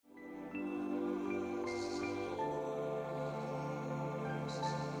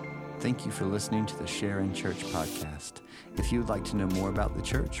Thank you for listening to the Sharon Church podcast. If you would like to know more about the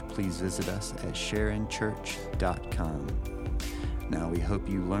church, please visit us at sharonchurch.com. Now we hope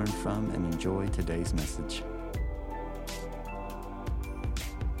you learn from and enjoy today's message.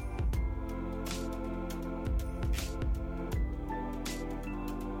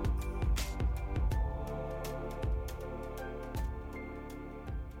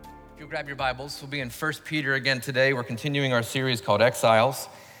 If you'll grab your Bibles, we'll be in 1 Peter again today. We're continuing our series called Exiles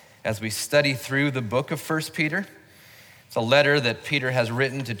as we study through the book of 1 Peter. It's a letter that Peter has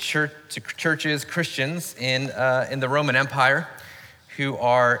written to churches, Christians in the Roman Empire who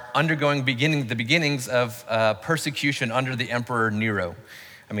are undergoing the beginnings of persecution under the Emperor Nero.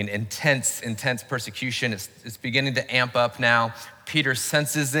 I mean, intense persecution. It's beginning to amp up now. Peter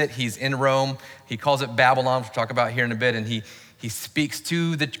senses it. He's in Rome. He calls it Babylon, which we'll talk about here in a bit, and he speaks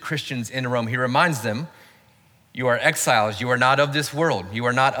to the Christians in Rome. He reminds them, you are exiles. You are not of this world. You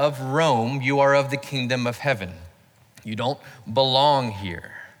are not of Rome. You are of the kingdom of heaven. You don't belong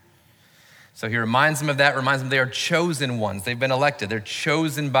here. So he reminds them of that, reminds them they are chosen ones. They've been elected. They're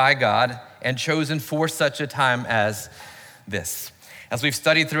chosen by God and chosen for such a time as this. As we've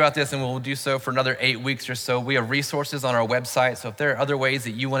studied throughout this, and we'll do so for another 8 weeks or so, we have resources on our website. So if there are other ways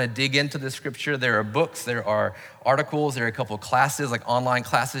that you want to dig into the scripture, there are books, there are articles, there are a couple of classes, like online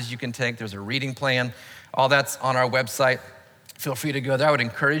classes you can take. There's a reading plan. All that's on our website. Feel free to go there. I would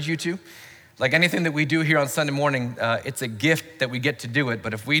encourage you to. Like anything that we do here on Sunday morning, it's a gift that we get to do it.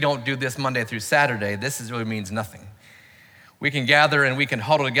 But if we don't do this Monday through Saturday, really means nothing. We can gather and we can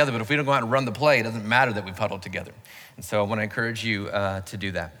huddle together, but if we don't go out and run the play, it doesn't matter that we've huddled together. And so I want to encourage you to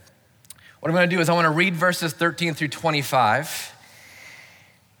do that. What I'm going to do is I want to read verses 13 through 25.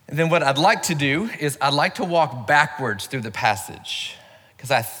 And then what I'd like to do is I'd like to walk backwards through the passage.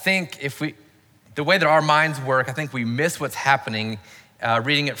 Because I think the way that our minds work, I think we miss what's happening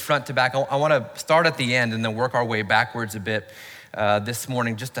reading it front to back. I want to start at the end and then work our way backwards a bit this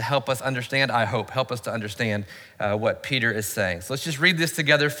morning just to help us understand, help us to understand what Peter is saying. So let's just read this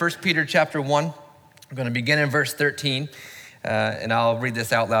together. 1 Peter chapter 1, I'm going to begin in verse 13, and I'll read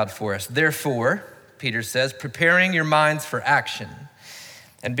this out loud for us. Therefore, Peter says, preparing your minds for action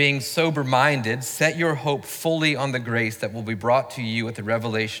and being sober-minded, set your hope fully on the grace that will be brought to you at the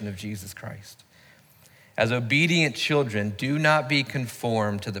revelation of Jesus Christ. As obedient children, do not be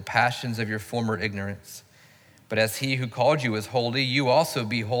conformed to the passions of your former ignorance, but as he who called you is holy, you also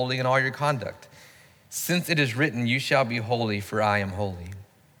be holy in all your conduct. Since it is written, you shall be holy, for I am holy.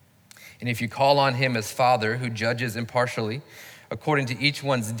 And if you call on him as Father, who judges impartially, according to each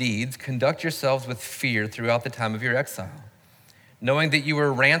one's deeds, conduct yourselves with fear throughout the time of your exile, knowing that you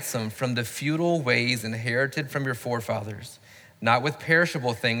were ransomed from the futile ways inherited from your forefathers, not with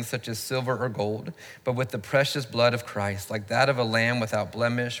perishable things such as silver or gold, but with the precious blood of Christ, like that of a lamb without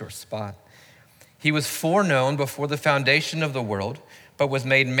blemish or spot. He was foreknown before the foundation of the world, but was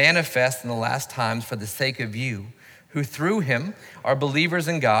made manifest in the last times for the sake of you, who through him are believers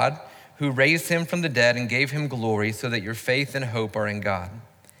in God, who raised him from the dead and gave him glory, so that your faith and hope are in God.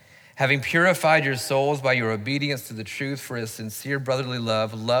 Having purified your souls by your obedience to the truth for a sincere brotherly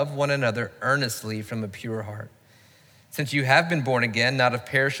love, love one another earnestly from a pure heart. Since you have been born again, not of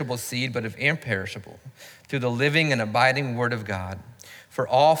perishable seed, but of imperishable, through the living and abiding word of God. For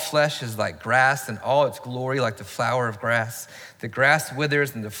all flesh is like grass, and all its glory like the flower of grass. The grass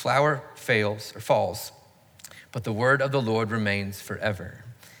withers and the flower falls, but the word of the Lord remains forever.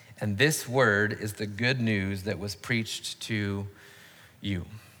 And this word is the good news that was preached to you.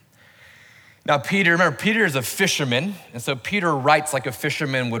 Now, Peter is a fisherman, and so Peter writes like a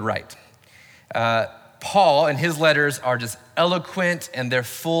fisherman would write. Paul and his letters are just eloquent and they're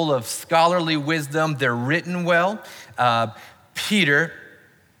full of scholarly wisdom. They're written well. Peter,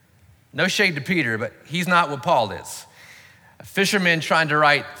 no shade to Peter, but he's not what Paul is. A fisherman trying to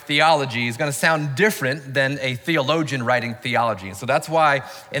write theology is going to sound different than a theologian writing theology. And so that's why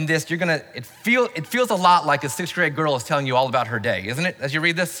in this, it feels a lot like a sixth grade girl is telling you all about her day, isn't it? As you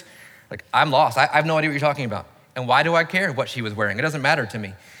read this, like, I'm lost. I have no idea what you're talking about. And why do I care what she was wearing? It doesn't matter to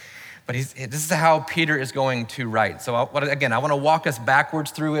me. But this is how Peter is going to write. So I want to walk us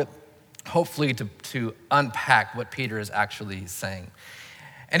backwards through it, hopefully to unpack what Peter is actually saying.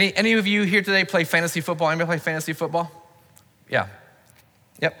 Any of you here today play fantasy football? Anybody play fantasy football? Yeah.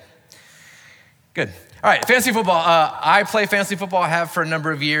 Yep. Good. All right, fantasy football. I play fantasy football. I have for a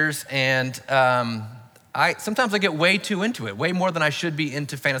number of years, and sometimes I get way too into it, way more than I should be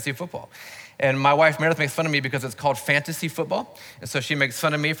into fantasy football. And my wife, Meredith, makes fun of me because it's called fantasy football. And so she makes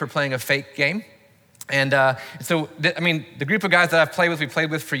fun of me for playing a fake game. And the group of guys that I've played with, we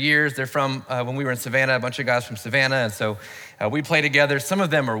played with for years. They're from when we were in Savannah, a bunch of guys from Savannah. And so we play together. Some of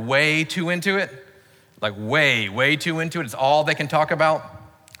them are way too into it, like way too into it. It's all they can talk about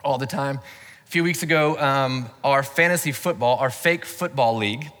all the time. A few weeks ago, our fantasy football, our fake football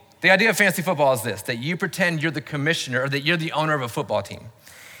league, the idea of fantasy football is this, that you pretend you're the commissioner or that you're the owner of a football team.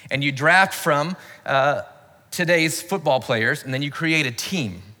 And you draft from today's football players, and then you create a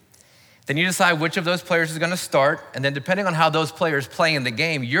team. Then you decide which of those players is gonna start, and then depending on how those players play in the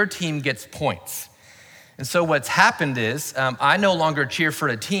game, your team gets points. And so what's happened is, I no longer cheer for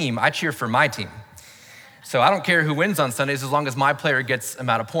a team, I cheer for my team. So I don't care who wins on Sundays as long as my player gets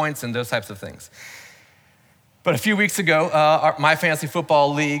amount of points and those types of things. But a few weeks ago, my fantasy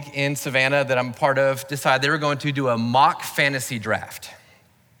football league in Savannah that I'm a part of decided they were going to do a mock fantasy draft,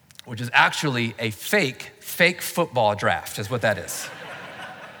 which is actually a fake football draft is what that is.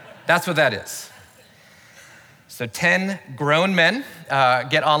 That's what that is. So 10 grown men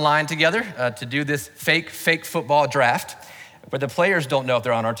get online together to do this fake football draft, where the players don't know if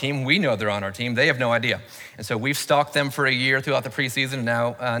they're on our team. We know they're on our team. They have no idea. And so we've stalked them for a year throughout the preseason.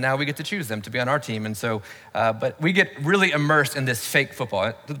 And now we get to choose them to be on our team. And so, but we get really immersed in this fake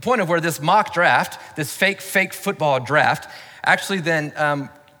football to the point of where this mock draft, this fake football draft, actually then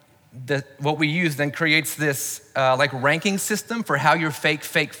what we use then creates this like ranking system for how your fake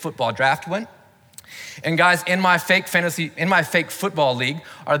football draft went. And guys in my fake football league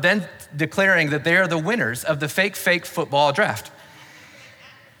are then declaring that they are the winners of the fake football draft.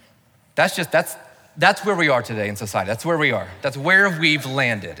 That's where we are today in society. That's where we are. That's where we've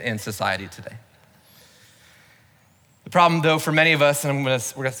landed in society today. The problem, though, for many of us, and we're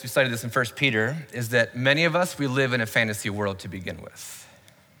going to study this in 1 Peter, is that many of us, we live in a fantasy world to begin with.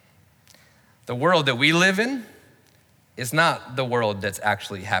 The world that we live in is not the world that's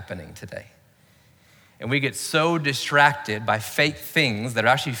actually happening today. And we get so distracted by fake things that are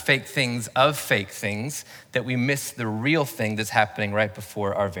actually fake things of fake things that we miss the real thing that's happening right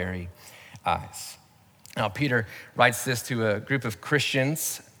before our very eyes. Now, Peter writes this to a group of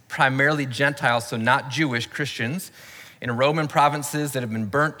Christians, primarily Gentiles, so not Jewish Christians, in Roman provinces that have been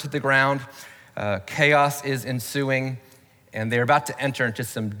burnt to the ground. Chaos is ensuing, and they're about to enter into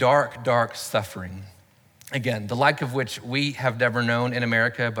some dark suffering. Again, the like of which we have never known in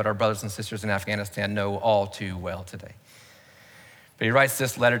America, but our brothers and sisters in Afghanistan know all too well today. But he writes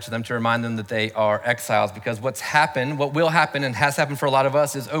this letter to them to remind them that they are exiles, because what will happen and has happened for a lot of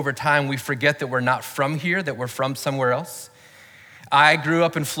us is over time we forget that we're not from here, that we're from somewhere else. I grew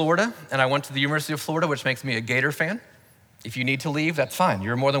up in Florida, and I went to the University of Florida, which makes me a Gator fan. If you need to leave, that's fine.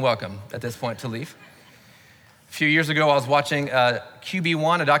 You're more than welcome at this point to leave. A few years ago, I was watching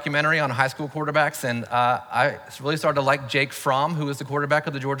QB1, a documentary on high school quarterbacks, and I really started to like Jake Fromm, who was the quarterback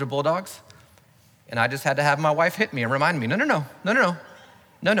of the Georgia Bulldogs. And I just had to have my wife hit me and remind me, no,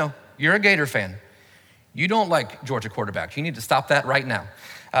 you're a Gator fan. You don't like Georgia quarterbacks. You need to stop that right now.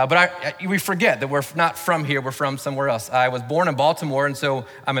 But we forget that we're not from here, we're from somewhere else. I was born in Baltimore, and so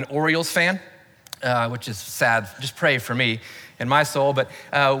I'm an Orioles fan, which is sad. Just pray for me and my soul. But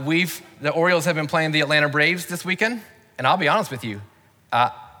the Orioles have been playing the Atlanta Braves this weekend, and I'll be honest with you,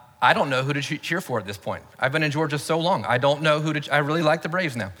 I don't know who to cheer for at this point. I've been in Georgia so long, I don't know I really like the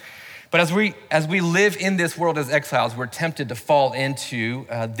Braves now. But as we live in this world as exiles, we're tempted to fall into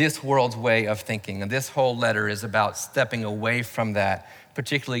this world's way of thinking. And this whole letter is about stepping away from that,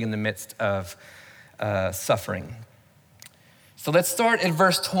 particularly in the midst of suffering. So let's start in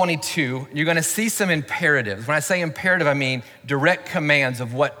verse 22. You're gonna see some imperatives. When I say imperative, I mean direct commands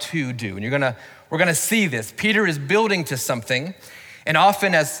of what to do. And we're gonna see this. Peter is building to something, and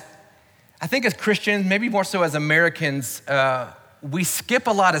often as Christians, maybe more so as Americans, we skip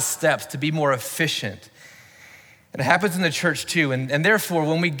a lot of steps to be more efficient. And it happens in the church too, and therefore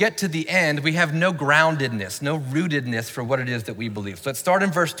when we get to the end, we have no groundedness, no rootedness for what it is that we believe. So let's start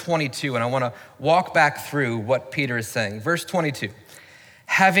in verse 22, and I wanna walk back through what Peter is saying. Verse 22,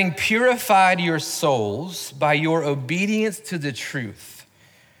 having purified your souls by your obedience to the truth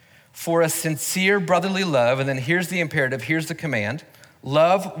for a sincere brotherly love, and then here's the imperative, here's the command,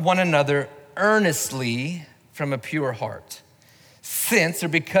 love one another earnestly from a pure heart, since or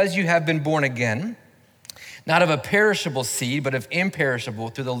because you have been born again, not of a perishable seed, but of imperishable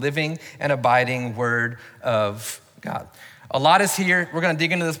through the living and abiding word of God. A lot is here. We're gonna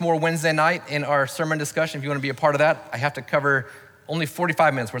dig into this more Wednesday night in our sermon discussion. If you wanna be a part of that, I have to cover only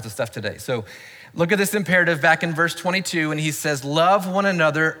 45 minutes worth of stuff today. So look at this imperative back in verse 22, and he says, love one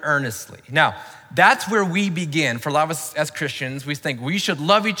another earnestly. Now, that's where we begin. For a lot of us as Christians, we think we should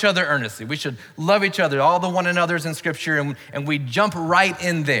love each other earnestly. We should love each other, all the one another's in scripture, and we jump right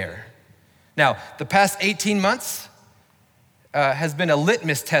in there. Now, the past 18 months has been a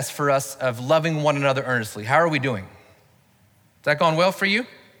litmus test for us of loving one another earnestly. How are we doing? Has that gone well for you?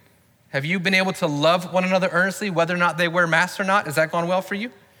 Have you been able to love one another earnestly, whether or not they wear masks or not? Has that gone well for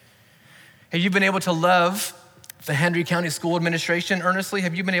you? Have you been able to love the Hendry County School Administration earnestly?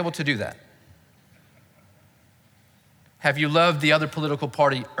 Have you been able to do that? Have you loved the other political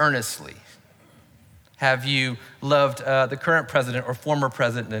party earnestly? Have you loved the current president or former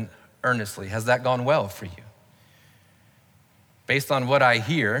president earnestly? Has that gone well for you? Based on what I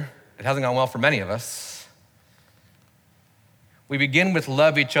hear, it hasn't gone well for many of us. We begin with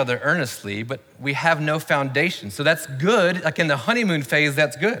love each other earnestly, but we have no foundation. So that's good. Like in the honeymoon phase,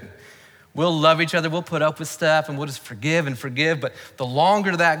 that's good. We'll love each other, we'll put up with stuff, and we'll just forgive and forgive. But the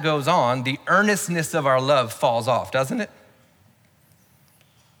longer that goes on, the earnestness of our love falls off, doesn't it?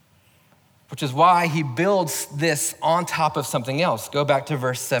 Which is why he builds this on top of something else. Go back to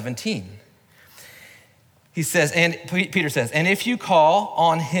verse 17. He says, and Peter says, and if you call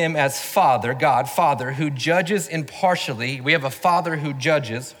on him as Father, God, Father, who judges impartially, we have a Father who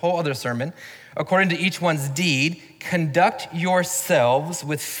judges, whole other sermon, according to each one's deed, conduct yourselves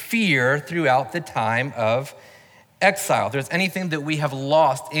with fear throughout the time of exile. If there's anything that we have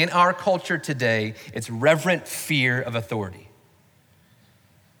lost in our culture today, it's reverent fear of authority.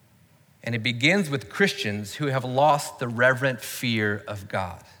 And it begins with Christians who have lost the reverent fear of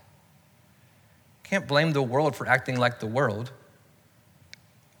God. Can't blame the world for acting like the world.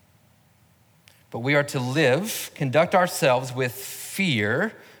 But we are to live, conduct ourselves with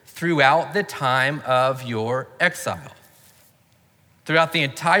fear throughout the time of your exile. Throughout the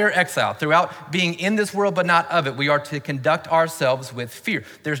entire exile, throughout being in this world but not of it, we are to conduct ourselves with fear.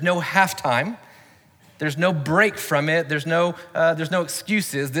 There's no halftime. There's no break from it. There's no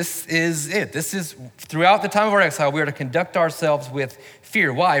excuses. This is it. This is throughout the time of our exile, we are to conduct ourselves with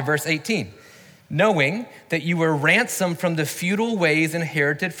fear. Why? Verse 18. Knowing that you were ransomed from the futile ways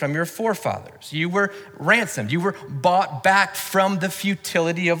inherited from your forefathers. You were ransomed. You were bought back from the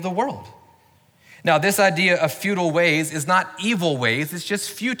futility of the world. Now, this idea of futile ways is not evil ways. It's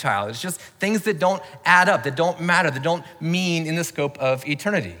just futile. It's just things that don't add up, that don't matter, that don't mean in the scope of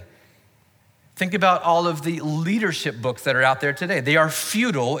eternity. Think about all of the leadership books that are out there today. They are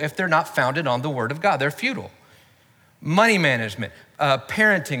futile if they're not founded on the Word of God. They're futile. Money management,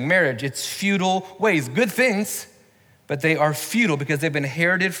 parenting, marriage, it's futile ways. Good things, but they are futile because they've been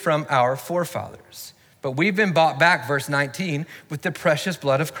inherited from our forefathers. But we've been bought back, verse 19, with the precious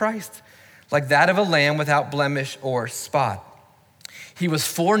blood of Christ, like that of a lamb without blemish or spot. He was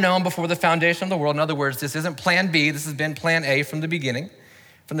foreknown before the foundation of the world. In other words, this isn't plan B, this has been plan A from the beginning.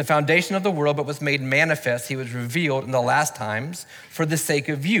 From the foundation of the world, but was made manifest. He was revealed in the last times for the sake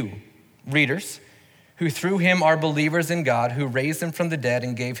of you, readers, who through him are believers in God, who raised him from the dead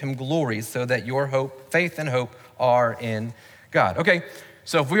and gave him glory, so that your hope, faith and hope are in God. Okay,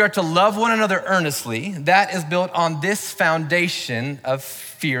 so if we are to love one another earnestly, that is built on this foundation of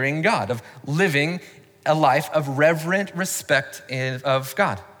fearing God, of living a life of reverent respect of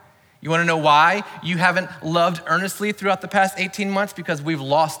God. You wanna know why you haven't loved earnestly throughout the past 18 months? Because we've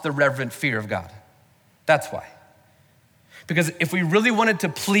lost the reverent fear of God. That's why. Because if we really wanted to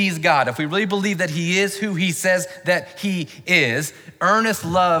please God, if we really believe that he is who he says that he is, earnest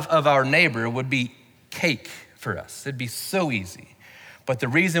love of our neighbor would be cake for us. It'd be so easy. But the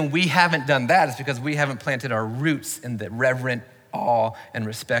reason we haven't done that is because we haven't planted our roots in the reverent awe and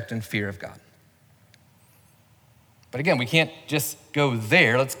respect and fear of God. But again, we can't just go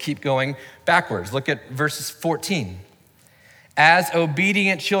there. Let's keep going backwards. Look at verses 14. As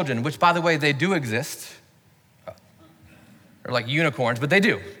obedient children, which by the way, they do exist. They're like unicorns, but they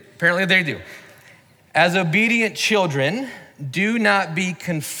do. Apparently they do. As obedient children, do not be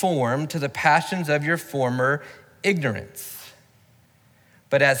conformed to the passions of your former ignorance.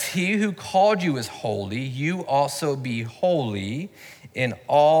 But as he who called you is holy, you also be holy in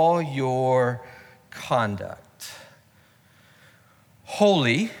all your conduct.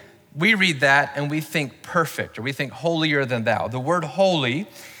 Holy, we read that and we think perfect, or we think holier than thou. The word holy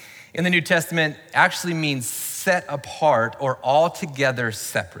in the New Testament actually means set apart or altogether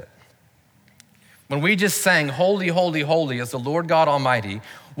separate. When we just sang, holy, holy, holy is the Lord God Almighty,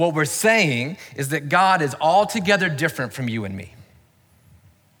 what we're saying is that God is altogether different from you and me.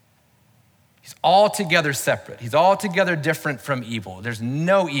 He's altogether separate. He's altogether different from evil. There's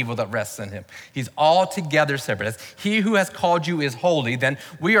no evil that rests in him. He's altogether separate. As he who has called you is holy, then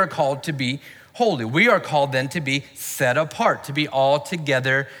we are called to be holy. We are called then to be set apart, to be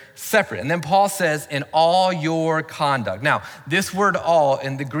altogether separate. And then Paul says, in all your conduct. Now, this word all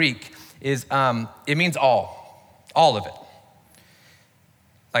in the Greek is, it means all of it.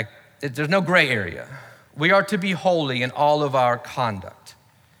 Like there's no gray area. We are to be holy in all of our conduct.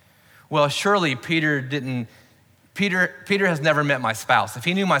 Well, surely Peter has never met my spouse. If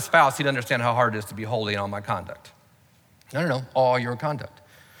he knew my spouse, he'd understand how hard it is to be holy in all my conduct. No, all your conduct.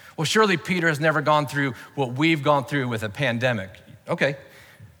 Well, surely Peter has never gone through what we've gone through with a pandemic. Okay,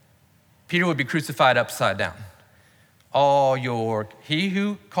 Peter would be crucified upside down. He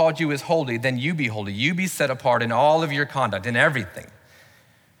who called you is holy, then you be holy. You be set apart in all of your conduct, in everything.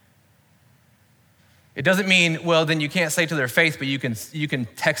 It doesn't mean, well, then you can't say it to their face, but you can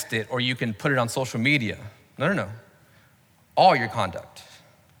text it or you can put it on social media. No. All your conduct.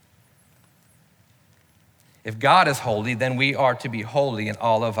 If God is holy, then we are to be holy in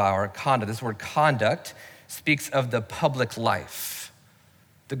all of our conduct. This word conduct speaks of the public life,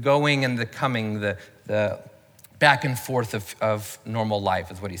 the going and the coming, the back and forth of normal life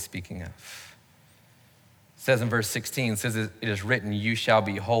is what he's speaking of. It says in verse 16, it says, it is written, you shall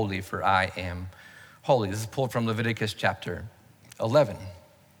be holy, for I am holy. This is pulled from Leviticus chapter 11,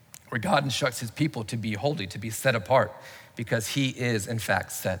 where God instructs his people to be holy, to be set apart, because he is, in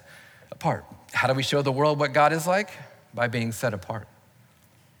fact, set apart. How do we show the world what God is like? By being set apart.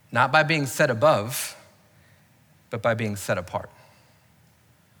 Not by being set above, but by being set apart.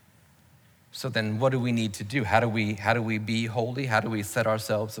 So then what do we need to do? How do we be holy? How do we set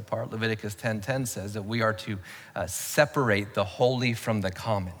ourselves apart? Leviticus 10:10 says that we are to separate the holy from the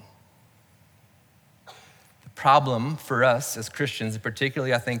common. The problem for us as Christians,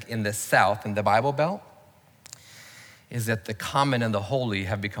 particularly I think in the South, in the Bible Belt, is that the common and the holy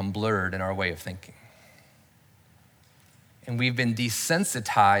have become blurred in our way of thinking. And we've been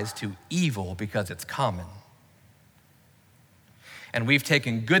desensitized to evil because it's common. And we've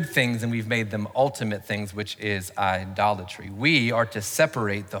taken good things and we've made them ultimate things, which is idolatry. We are to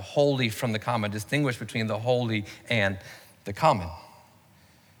separate the holy from the common, distinguish between the holy and the common.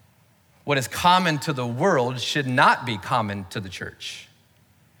 What is common to the world should not be common to the church.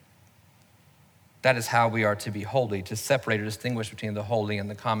 That is how we are to be holy, to separate or distinguish between the holy and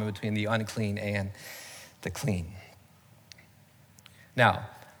the common, between the unclean and the clean. Now,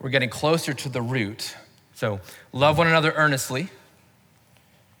 we're getting closer to the root. So, love one another earnestly,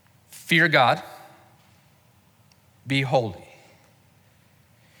 fear God, be holy.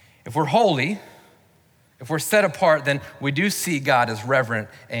 If we're holy, if we're set apart, then we do see God as reverent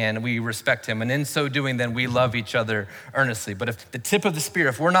and we respect him. And in so doing, then we love each other earnestly. But if the tip of the spear,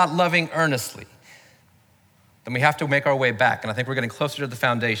 if we're not loving earnestly, then we have to make our way back. And I think we're getting closer to the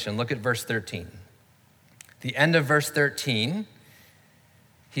foundation. Look at verse 13. The end of verse 13,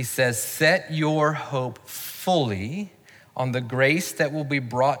 he says, set your hope fully on the grace that will be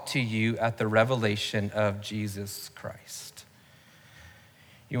brought to you at the revelation of Jesus Christ.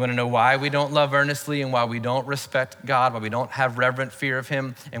 You want to know why we don't love earnestly and why we don't respect God, why we don't have reverent fear of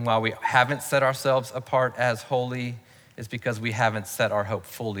him, and why we haven't set ourselves apart as holy? Is because we haven't set our hope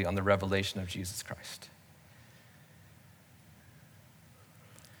fully on the revelation of Jesus Christ.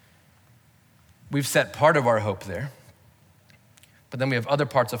 We've set part of our hope there, but then we have other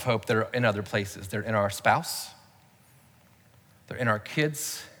parts of hope that are in other places. They're in our spouse, they're in our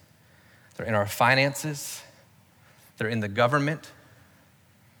kids, they're in our finances, they're in the government,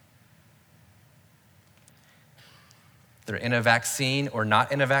 they're in a vaccine or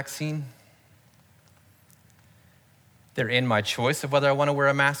not in a vaccine. They're in my choice of whether I want to wear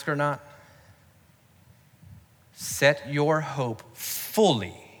a mask or not. Set your hope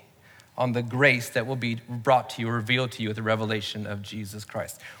fully on the grace that will be brought to you, revealed to you at the revelation of Jesus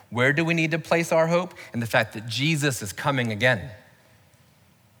Christ. Where do we need to place our hope? In the fact that Jesus is coming again.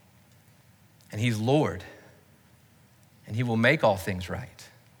 And he's Lord. And he will make all things right.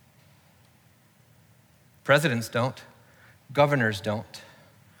 Presidents don't. Governors don't.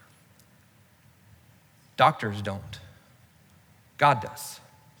 Doctors don't. God does.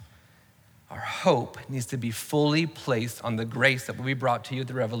 Our hope needs to be fully placed on the grace that will be brought to you at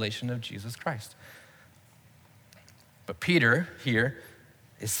the revelation of Jesus Christ. But Peter here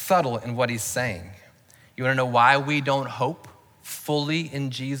is subtle in what he's saying. You want to know why we don't hope fully in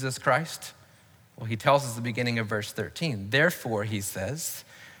Jesus Christ? Well, he tells us at the beginning of verse 13. Therefore, he says,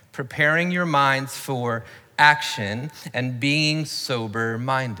 preparing your minds for action and being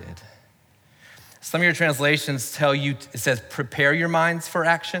sober-minded. Some of your translations tell you, it says, prepare your minds for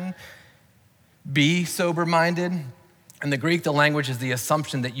action. Be sober-minded. In the Greek, the language is the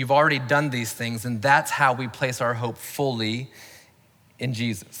assumption that you've already done these things, and that's how we place our hope fully in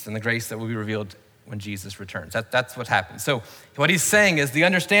Jesus and the grace that will be revealed when Jesus returns. That's what happens. So what he's saying is the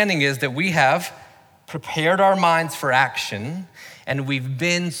understanding is that we have prepared our minds for action and we've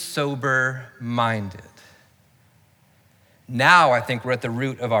been sober-minded. Now I think we're at the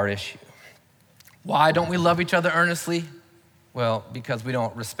root of our issue. Why don't we love each other earnestly? Well, because we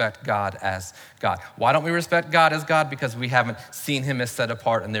don't respect God as God. Why don't we respect God as God? Because we haven't seen him as set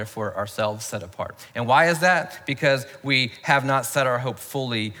apart and therefore ourselves set apart. And why is that? Because we have not set our hope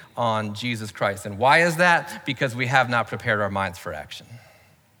fully on Jesus Christ. And why is that? Because we have not prepared our minds for action.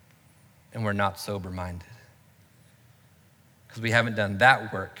 And we're not sober-minded. Because we haven't done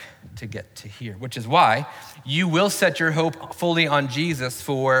that work to get to here, which is why you will set your hope fully on Jesus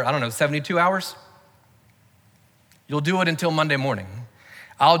for, 72 hours. You'll do it until Monday morning.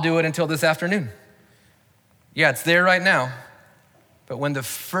 I'll do it until this afternoon. Yeah, it's there right now. But when the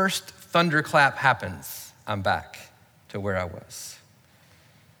first thunderclap happens, I'm back to where I was.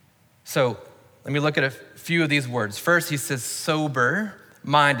 So let me look at a few of these words. First, he says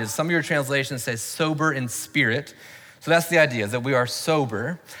sober-minded. Some of your translations say sober in spirit. So that's the idea, is that we are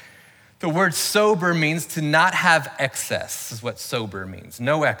sober. The word sober means to not have excess, is what sober means.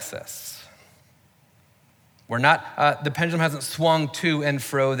 No excess. We're not, the pendulum hasn't swung to and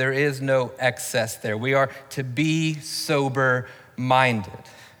fro. There is no excess there. We are to be sober-minded.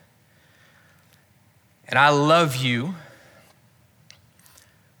 And I love you,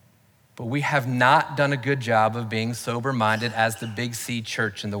 but we have not done a good job of being sober-minded as the Big C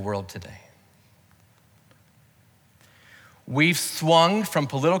church in the world today. We've swung from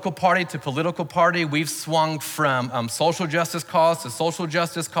political party to political party. We've swung from social justice cause to social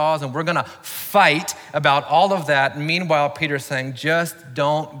justice cause, and we're gonna fight about all of that. Meanwhile, Peter's saying, just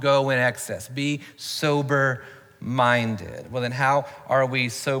don't go in excess. Be sober-minded. Well, then how are we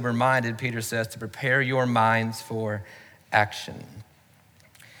sober-minded? Peter says, to prepare your minds for action.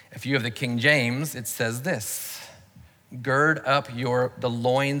 If you have the King James, it says this, gird up the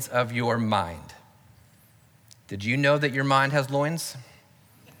loins of your mind. Did you know that your mind has loins?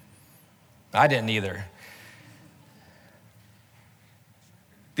 I didn't either.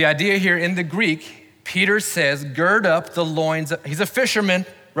 The idea here in the Greek, Peter says, gird up the loins. He's a fisherman,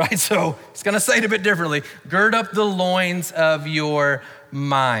 right? So he's gonna say it a bit differently. Gird up the loins of your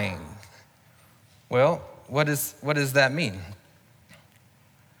mind. Well, what does that mean?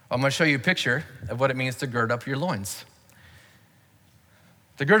 I'm gonna show you a picture of what it means to gird up your loins.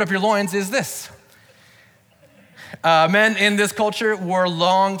 To gird up your loins is this. Men in this culture wore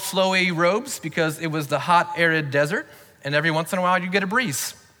long, flowy robes because it was the hot, arid desert, and every once in a while you'd get a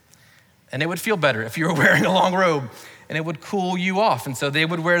breeze. And it would feel better if you were wearing a long robe, and it would cool you off. And so they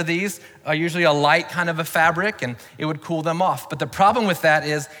would wear these, usually a light kind of a fabric, and it would cool them off. But the problem with that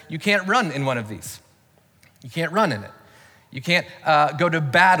is you can't run in one of these. You can't run in it. You can't go to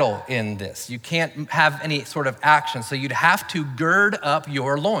battle in this. You can't have any sort of action. So you'd have to gird up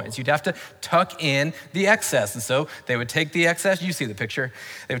your loins. You'd have to tuck in the excess. And so they would take the excess. You see the picture.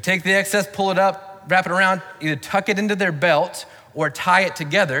 They would take the excess, pull it up, wrap it around, either tuck it into their belt or tie it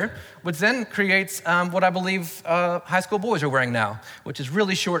together, which then creates what I believe high school boys are wearing now, which is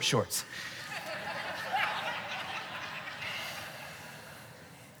really short shorts.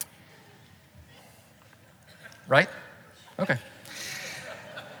 Right? Okay.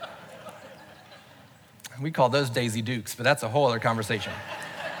 We call those Daisy Dukes, but that's a whole other conversation.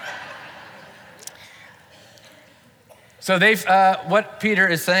 So what Peter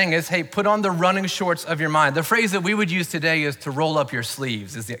is saying is, hey, put on the running shorts of your mind. The phrase that we would use today is to roll up your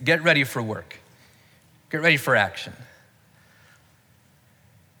sleeves, is get ready for work. Get ready for action.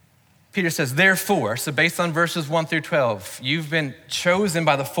 Peter says, therefore, so based on verses 1 through 12, you've been chosen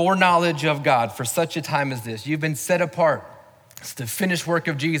by the foreknowledge of God for such a time as this. You've been set apart. It's the finished work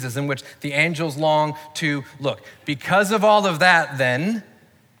of Jesus in which the angels long to look. Because of all of that, then,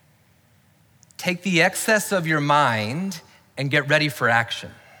 take the excess of your mind and get ready for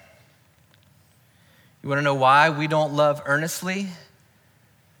action. You wanna know why we don't love earnestly?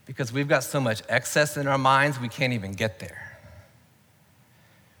 Because we've got so much excess in our minds, we can't even get there.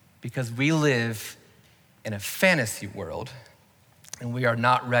 Because we live in a fantasy world and we are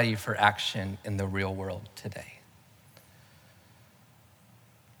not ready for action in the real world today.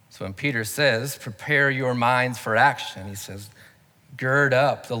 So when Peter says, prepare your minds for action, he says, gird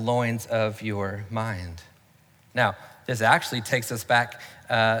up the loins of your mind. Now, this actually takes us back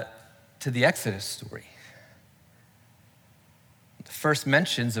to the Exodus story. The first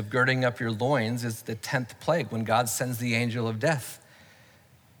mentions of girding up your loins is the 10th plague when God sends the angel of death.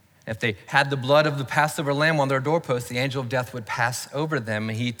 If they had the blood of the Passover lamb on their doorpost, the angel of death would pass over them.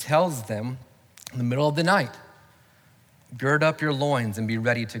 And he tells them in the middle of the night, gird up your loins and be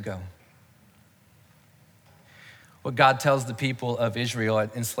ready to go. What God tells the people of Israel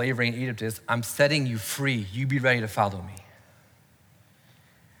in slavery in Egypt is, I'm setting you free. You be ready to follow me.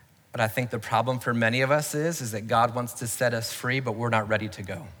 But I think the problem for many of us is that God wants to set us free, but we're not ready to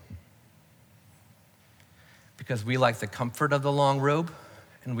go. Because we like the comfort of the long robe,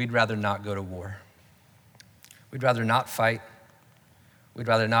 and we'd rather not go to war. We'd rather not fight. We'd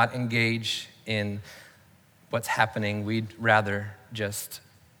rather not engage in what's happening. We'd rather just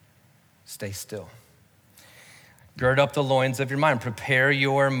stay still. Gird up the loins of your mind. Prepare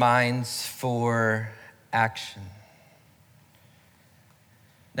your minds for action.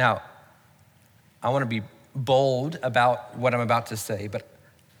 Now, I want to be bold about what I'm about to say, but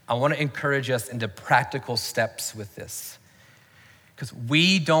I want to encourage us into practical steps with this. Because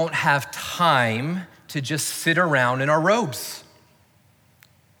we don't have time to just sit around in our robes.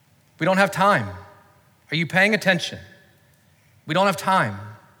 We don't have time. Are you paying attention? We don't have time.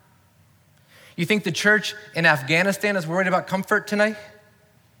 You think the church in Afghanistan is worried about comfort tonight?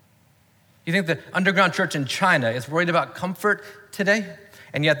 You think the underground church in China is worried about comfort today?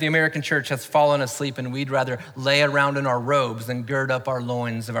 And yet the American church has fallen asleep, and we'd rather lay around in our robes than gird up our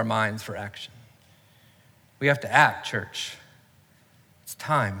loins of our minds for action. We have to act, church. It's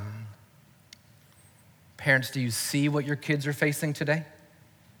time. Parents, do you see what your kids are facing today?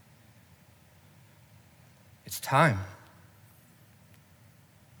 It's time.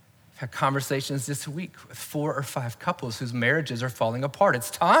 I've had conversations this week with 4 or 5 couples whose marriages are falling apart. It's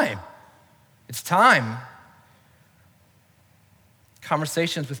time. It's time.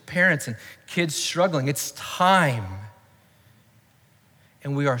 Conversations with parents and kids struggling. It's time.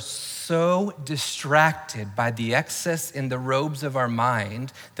 And we are so distracted by the excess in the robes of our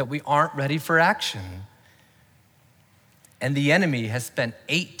mind that we aren't ready for action. And the enemy has spent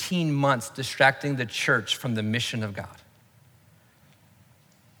 18 months distracting the church from the mission of God.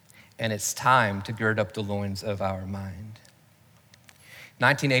 And it's time to gird up the loins of our mind.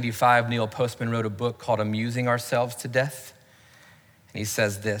 1985, Neil Postman wrote a book called Amusing Ourselves to Death. And he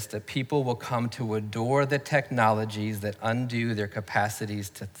says this, that people will come to adore the technologies that undo their capacities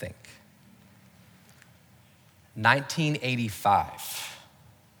to think. 1985,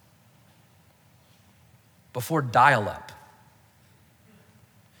 before dial-up,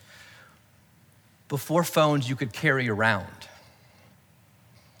 before phones you could carry around.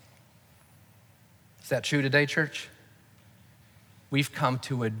 Is that true today, church? We've come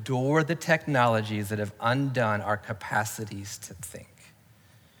to adore the technologies that have undone our capacities to think.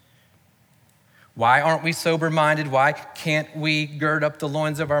 Why aren't we sober-minded? Why can't we gird up the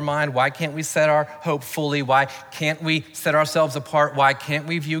loins of our mind? Why can't we set our hope fully? Why can't we set ourselves apart? Why can't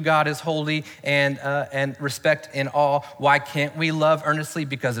we view God as holy and respect and awe? Why can't we love earnestly?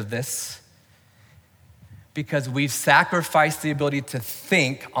 Because of this. Because we've sacrificed the ability to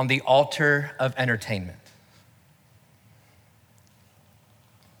think on the altar of entertainment.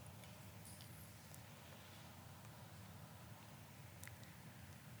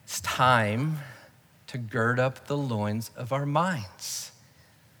 It's time to gird up the loins of our minds.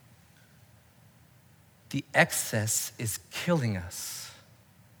 The excess is killing us.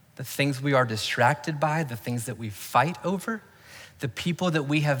 The things we are distracted by, the things that we fight over, the people that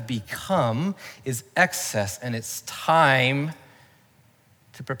we have become is excess, and it's time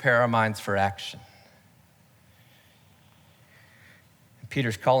to prepare our minds for action.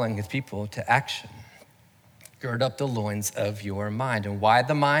 Peter's calling his people to action. Gird up the loins of your mind. And why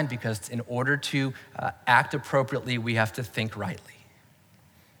the mind? Because in order to act appropriately, we have to think rightly.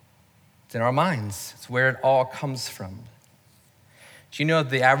 It's in our minds. It's where it all comes from. Do you know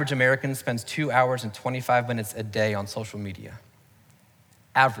the average American spends 2 hours and 25 minutes a day on social media?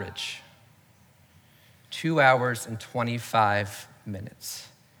 Average. 2 hours and 25 minutes.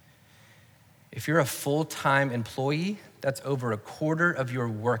 If you're a full-time employee, that's over a quarter of your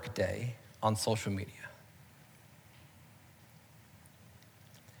workday on social media.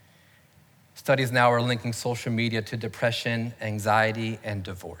 Studies now are linking social media to depression, anxiety, and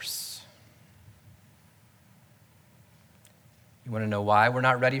divorce. You want to know why we're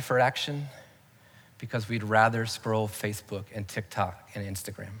not ready for action? Because we'd rather scroll Facebook and TikTok and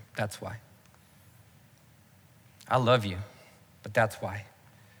Instagram. That's why. I love you, but that's why.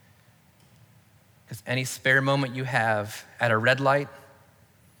 Because any spare moment you have at a red light,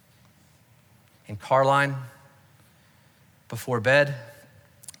 in car line, before bed,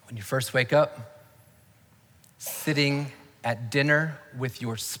 when you first wake up, sitting at dinner with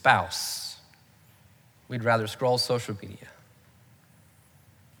your spouse, we'd rather scroll social media.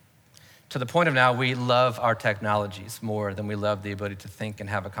 To the point of now, we love our technologies more than we love the ability to think and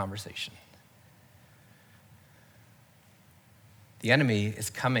have a conversation. The enemy is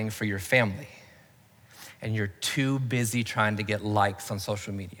coming for your family, and you're too busy trying to get likes on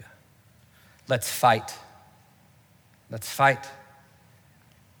social media. Let's fight. Let's fight.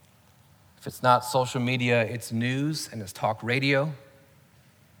 If it's not social media, it's news and it's talk radio.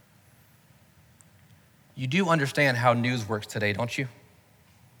 You do understand how news works today, don't you?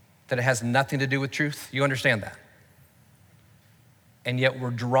 That it has nothing to do with truth. You understand that. And yet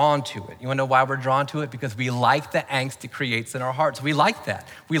we're drawn to it. You wanna know why we're drawn to it? Because we like the angst it creates in our hearts. We like that.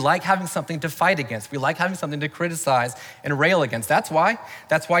 We like having something to fight against. We like having something to criticize and rail against. That's why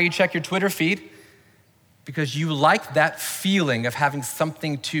you check your Twitter feed, because you like that feeling of having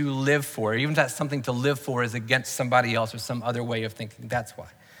something to live for, even if that something to live for is against somebody else or some other way of thinking. That's why.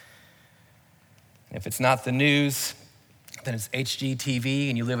 If it's not the news, then it's HGTV,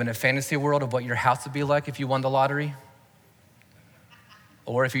 and you live in a fantasy world of what your house would be like if you won the lottery.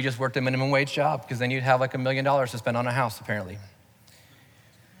 Or if you just worked a minimum wage job, because then you'd have like $1 million to spend on a house, apparently.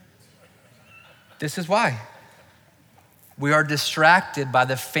 This is why. We are distracted by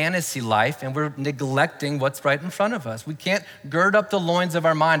the fantasy life, and we're neglecting what's right in front of us. We can't gird up the loins of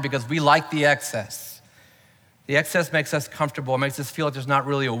our mind because we like the excess. The excess makes us comfortable. It makes us feel like there's not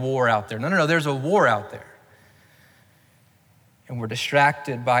really a war out there. No, there's a war out there. And we're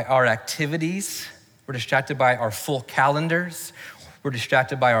distracted by our activities. We're distracted by our full calendars. We're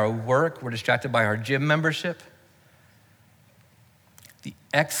distracted by our work. We're distracted by our gym membership. The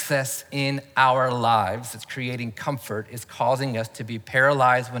excess in our lives that's creating comfort is causing us to be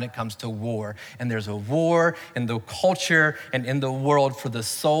paralyzed when it comes to war. And there's a war in the culture and in the world for the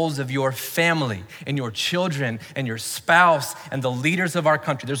souls of your family and your children and your spouse and the leaders of our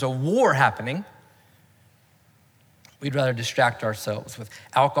country. There's a war happening. We'd rather distract ourselves with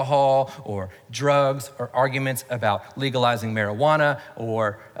alcohol or drugs or arguments about legalizing marijuana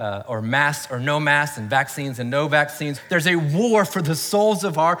or masks or no masks and vaccines and no vaccines. There's a war for the souls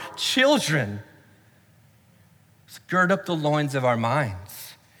of our children. Let's gird up the loins of our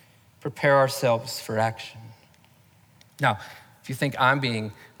minds. Prepare ourselves for action. Now, if you think I'm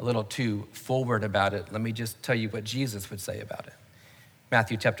being a little too forward about it, let me just tell you what Jesus would say about it.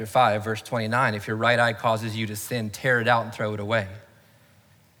 Matthew chapter 5, verse 29, if your right eye causes you to sin, tear it out and throw it away.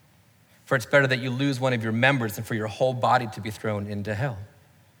 For it's better that you lose one of your members than for your whole body to be thrown into hell.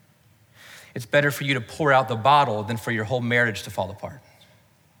 It's better for you to pour out the bottle than for your whole marriage to fall apart.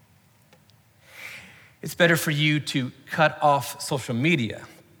 It's better for you to cut off social media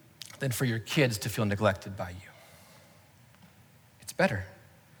than for your kids to feel neglected by you. It's better.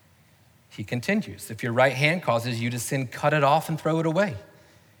 He continues, if your right hand causes you to sin, cut it off and throw it away.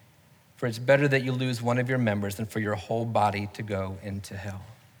 For it's better that you lose one of your members than for your whole body to go into hell.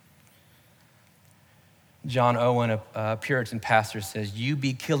 John Owen, a Puritan pastor, says, you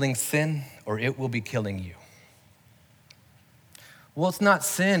be killing sin or it will be killing you. Well, it's not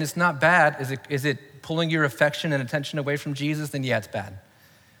sin, it's not bad. Is it pulling your affection and attention away from Jesus? Then yeah, it's bad.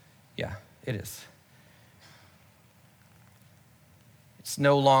 Yeah, it is. It's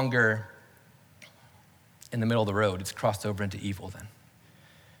no longer in the middle of the road. It's crossed over into evil then.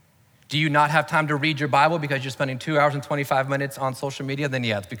 Do you not have time to read your Bible because you're spending 2 hours and 25 minutes on social media? Then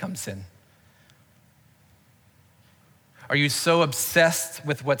yeah, it's become sin. Are you so obsessed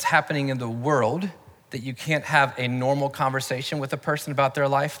with what's happening in the world that you can't have a normal conversation with a person about their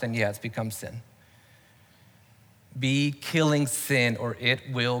life? Then yeah, it's become sin. Be killing sin or it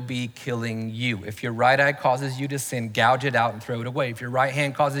will be killing you. If your right eye causes you to sin, gouge it out and throw it away. If your right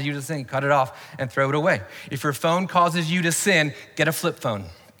hand causes you to sin, cut it off and throw it away. If your phone causes you to sin, get a flip phone.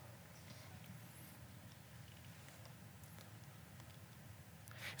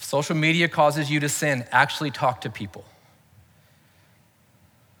 If social media causes you to sin, actually talk to people.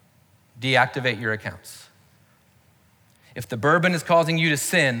 Deactivate your accounts. If the bourbon is causing you to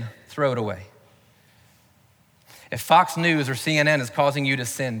sin, throw it away. If Fox News or CNN is causing you to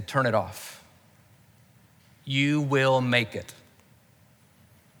sin, turn it off. You will make it.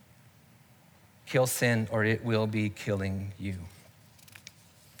 Kill sin or it will be killing you.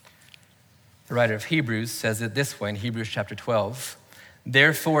 The writer of Hebrews says it this way in Hebrews chapter 12.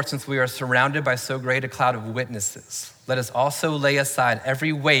 Therefore, since we are surrounded by so great a cloud of witnesses, let us also lay aside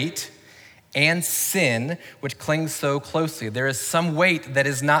every weight and sin which clings so closely. There is some weight that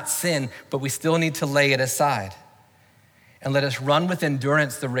is not sin, but we still need to lay it aside. And let us run with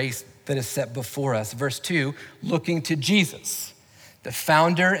endurance the race that is set before us. Verse 2, looking to Jesus, the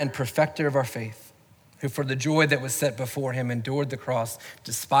founder and perfecter of our faith, who for the joy that was set before him endured the cross,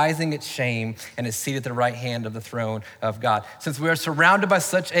 despising its shame, and is seated at the right hand of the throne of God. Since we are surrounded by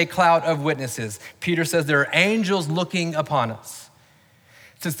such a cloud of witnesses, Peter says there are angels looking upon us.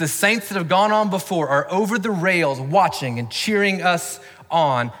 Since the saints that have gone on before are over the rails watching and cheering us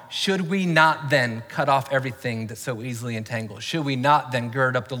on, should we not then cut off everything that so easily entangles? Should we not then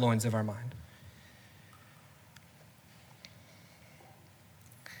gird up the loins of our mind?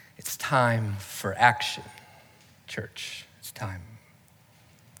 It's It's time for action, church. It's time.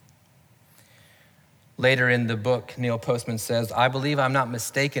 Later in the book, Neil Postman says, I believe I'm not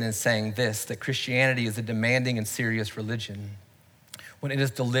mistaken in saying this, that Christianity is a demanding and serious religion. When it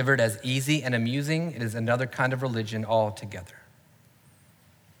is delivered as easy and amusing, it is another kind of religion altogether.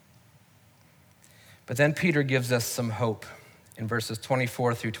 But then Peter gives us some hope in verses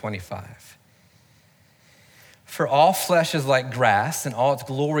 24 through 25. For all flesh is like grass, and all its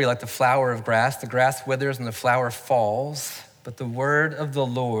glory like the flower of grass. The grass withers and the flower falls, but the word of the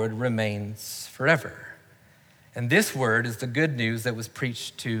Lord remains forever. And this word is the good news that was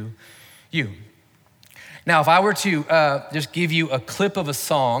preached to you. Now, if I were to just give you a clip of a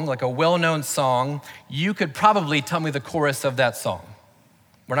song, like a well-known song, you could probably tell me the chorus of that song.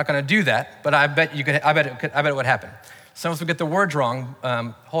 We're not going to do that, but I bet it would happen. Some of us would get the words wrong.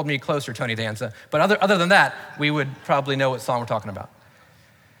 Hold me closer, Tony Danza. But other than that, we would probably know what song we're talking about.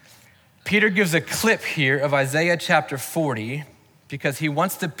 Peter gives a clip here of Isaiah chapter 40 because he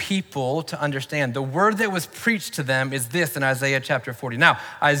wants the people to understand the word that was preached to them is this in Isaiah chapter 40. Now,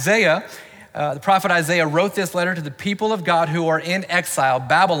 Isaiah, the prophet Isaiah wrote this letter to the people of God who are in exile,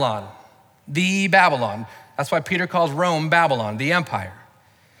 Babylon, the Babylon. That's why Peter calls Rome Babylon, the empire.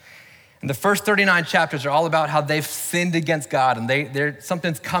 And the first 39 chapters are all about how they've sinned against God and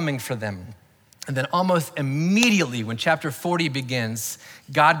something's coming for them. And then almost immediately when chapter 40 begins,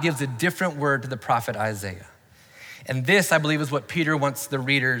 God gives a different word to the prophet Isaiah. And this, I believe, is what Peter wants the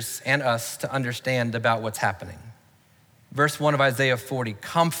readers and us to understand about what's happening. Verse 1 of Isaiah 40,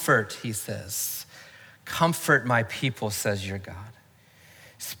 comfort, he says. Comfort my people, says your God.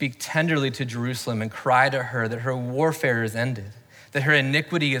 Speak tenderly to Jerusalem and cry to her that her warfare is ended, that her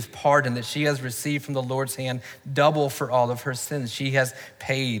iniquity is pardoned, that she has received from the Lord's hand double for all of her sins. She has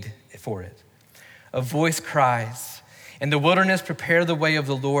paid for it. A voice cries, in the wilderness, prepare the way of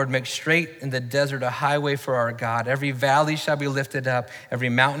the Lord, make straight in the desert a highway for our God. Every valley shall be lifted up, every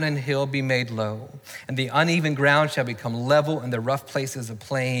mountain and hill be made low, and the uneven ground shall become level, and the rough places a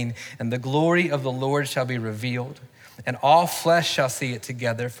plain, and the glory of the Lord shall be revealed, and all flesh shall see it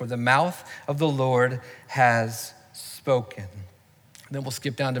together, for the mouth of the Lord has spoken. Then we'll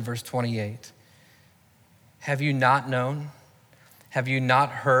skip down to verse 28. Have you not known? Have you not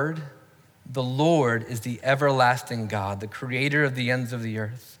heard? The Lord is the everlasting God, the creator of the ends of the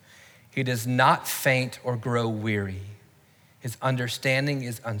earth. He does not faint or grow weary. His understanding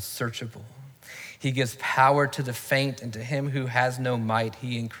is unsearchable. He gives power to the faint, and to him who has no might,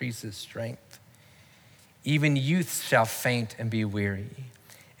 he increases strength. Even youths shall faint and be weary,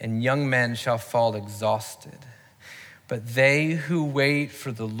 and young men shall fall exhausted. But they who wait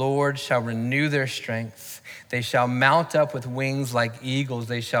for the Lord shall renew their strength. They shall mount up with wings like eagles.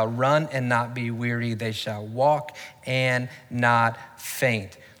 They shall run and not be weary. They shall walk and not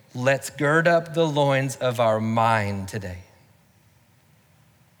faint. Let's gird up the loins of our mind today.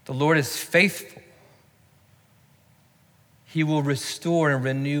 The Lord is faithful. He will restore and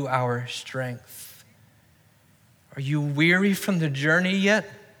renew our strength. Are you weary from the journey yet?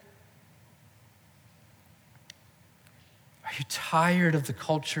 Are you tired of the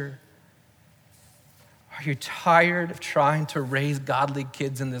culture? Are you tired of trying to raise godly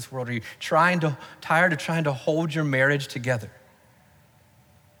kids in this world? Are you tired of trying to hold your marriage together?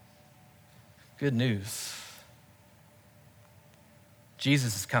 Good news.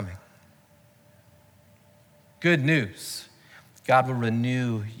 Jesus is coming. Good news. God will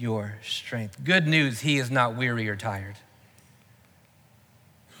renew your strength. Good news, he is not weary or tired.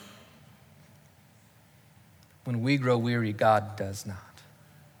 When we grow weary, God does not.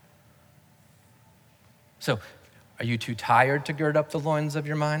 So, are you too tired to gird up the loins of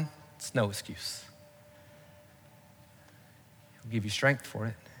your mind? It's no excuse. He'll give you strength for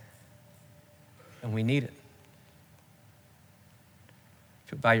it, and we need it.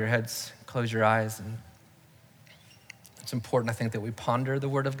 If you bow your heads, close your eyes, and it's important, I think, that we ponder the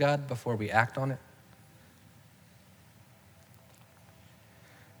Word of God before we act on it.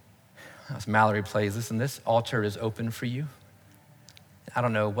 As Mallory plays this, and this altar is open for you. I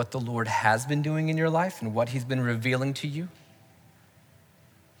don't know what the Lord has been doing in your life and what he's been revealing to you.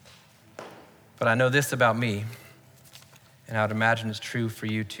 But I know this about me, and I would imagine it's true for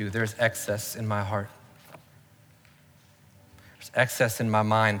you too. There's excess in my heart. There's excess in my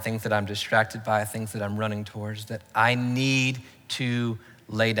mind, things that I'm distracted by, things that I'm running towards that I need to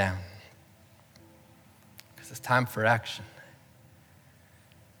lay down. Because it's time for action.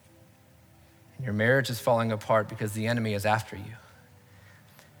 Your marriage is falling apart because the enemy is after you.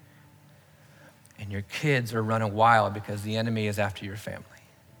 And your kids are running wild because the enemy is after your family.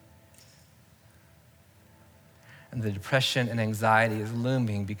 And the depression and anxiety is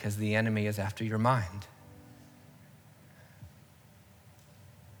looming because the enemy is after your mind.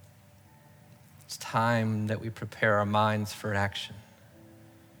 It's time that we prepare our minds for action.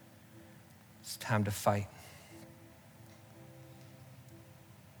 It's time to fight.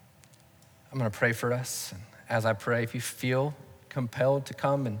 I'm going to pray for us. And as I pray, if you feel compelled to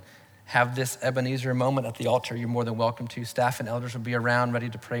come and have this Ebenezer moment at the altar, you're more than welcome to. Staff and elders will be around ready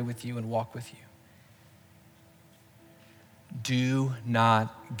to pray with you and walk with you. Do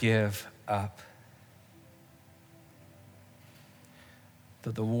not give up.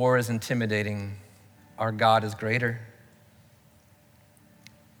 Though the war is intimidating, our God is greater.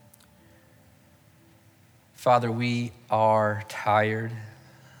 Father, we are tired.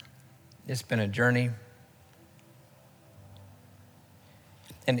 It's been a journey.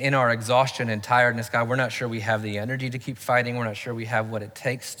 And in our exhaustion and tiredness, God, we're not sure we have the energy to keep fighting. We're not sure we have what it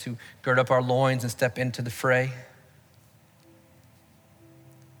takes to gird up our loins and step into the fray.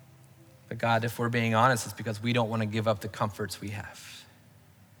 But God, if we're being honest, it's because we don't want to give up the comforts we have.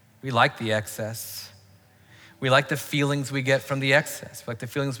 We like the excess. We like the feelings we get from the excess. We like the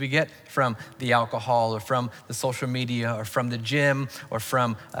feelings we get from the alcohol or from the social media or from the gym or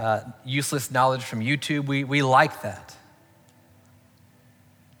from useless knowledge from YouTube. We like that.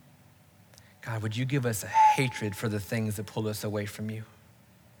 God, would you give us a hatred for the things that pull us away from you?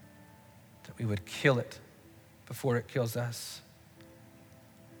 That we would kill it before it kills us.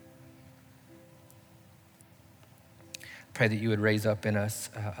 Pray that you would raise up in us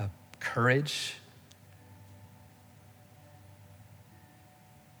a courage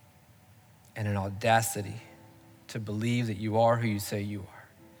and an audacity to believe that you are who you say you are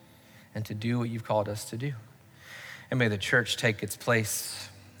and to do what you've called us to do. And may the church take its place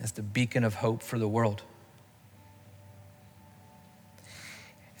as the beacon of hope for the world.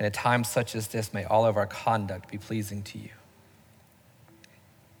 And at times such as this, may all of our conduct be pleasing to you.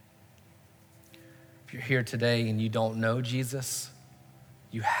 If you're here today and you don't know Jesus,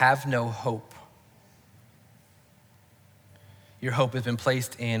 you have no hope. Your hope has been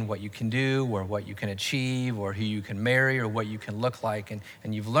placed in what you can do or what you can achieve or who you can marry or what you can look like.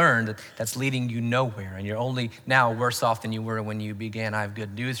 And you've learned that that's leading you nowhere. And you're only now worse off than you were when you began. I have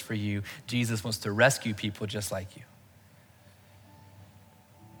good news for you. Jesus wants to rescue people just like you.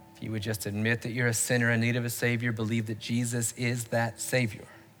 If you would just admit that you're a sinner in need of a Savior, believe that Jesus is that Savior,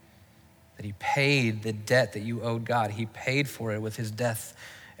 that he paid the debt that you owed God. He paid for it with his death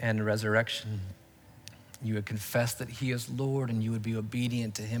and resurrection. You would confess that he is Lord and you would be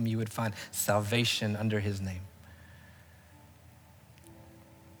obedient to him. You would find salvation under his name.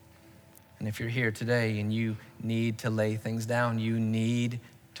 And if you're here today and you need to lay things down, you need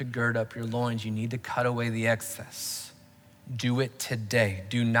to gird up your loins, you need to cut away the excess. Do it today.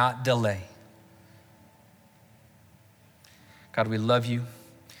 Do not delay. God, we love you.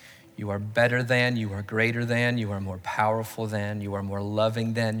 You are better than, you are greater than, you are more powerful than, you are more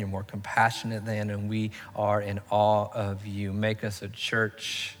loving than, you're more compassionate than, and we are in awe of you. Make us a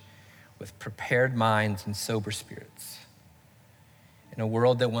church with prepared minds and sober spirits. In a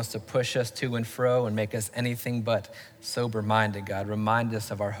world that wants to push us to and fro and make us anything but sober-minded, God, remind us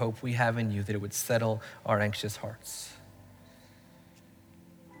of our hope we have in you, that it would settle our anxious hearts.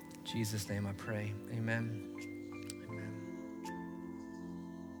 In Jesus' name I pray, amen.